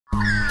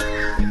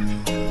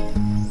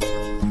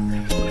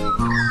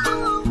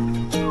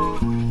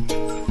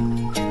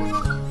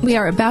We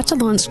are about to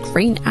launch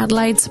Green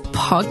Adelaide's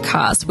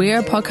podcast. We are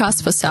a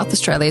podcast for South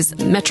Australia's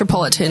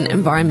metropolitan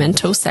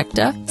environmental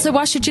sector. So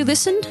why should you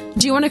listen?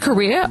 Do you want a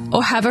career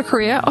or have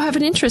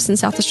an interest in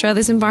South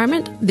Australia's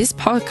environment? This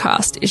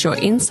podcast is your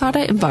insider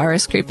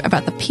enviroscoop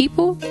about the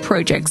people,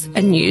 projects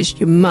and news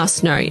you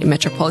must know in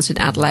metropolitan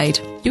Adelaide.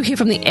 You'll hear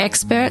from the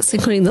experts,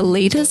 including the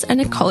leaders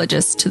and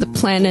ecologists, to the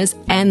planners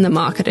and the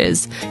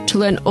marketers, to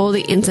learn all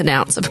the ins and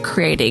outs of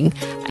creating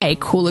a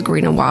cooler,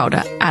 greener,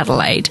 wilder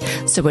Adelaide.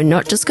 So we're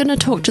not just going to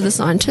talk to the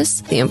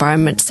scientists. The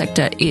environment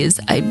sector is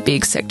a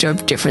big sector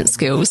of different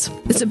skills.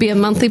 This will be a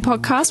monthly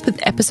podcast with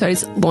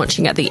episodes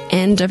launching at the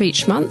end of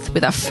each month,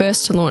 with our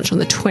first to launch on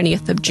the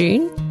 20th of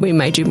June. We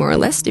may do more or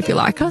less if you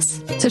like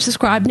us. So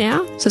subscribe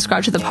now.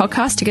 Subscribe to the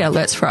podcast to get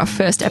alerts for our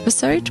first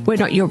episode. We're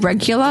not your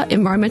regular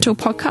environmental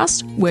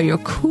podcast. We're your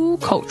cool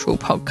cultural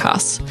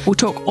podcast. We'll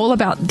talk all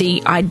about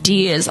the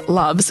ideas,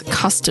 loves,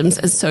 customs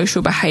and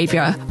social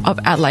behaviour of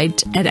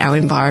Adelaide and our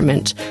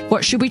environment.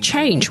 What should we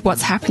change?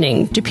 What's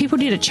happening? Do people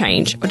need a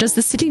change? Or does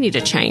the city need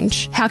a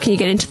change? How can you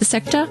get into the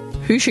sector?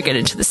 Who should get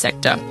into the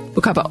sector?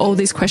 We'll cover all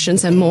these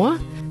questions and more.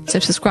 So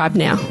subscribe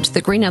now to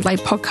the Green Adelaide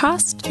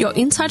podcast, your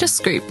insider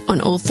scoop on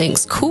all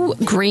things cool,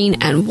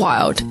 green and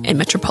wild in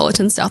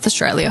metropolitan South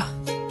Australia.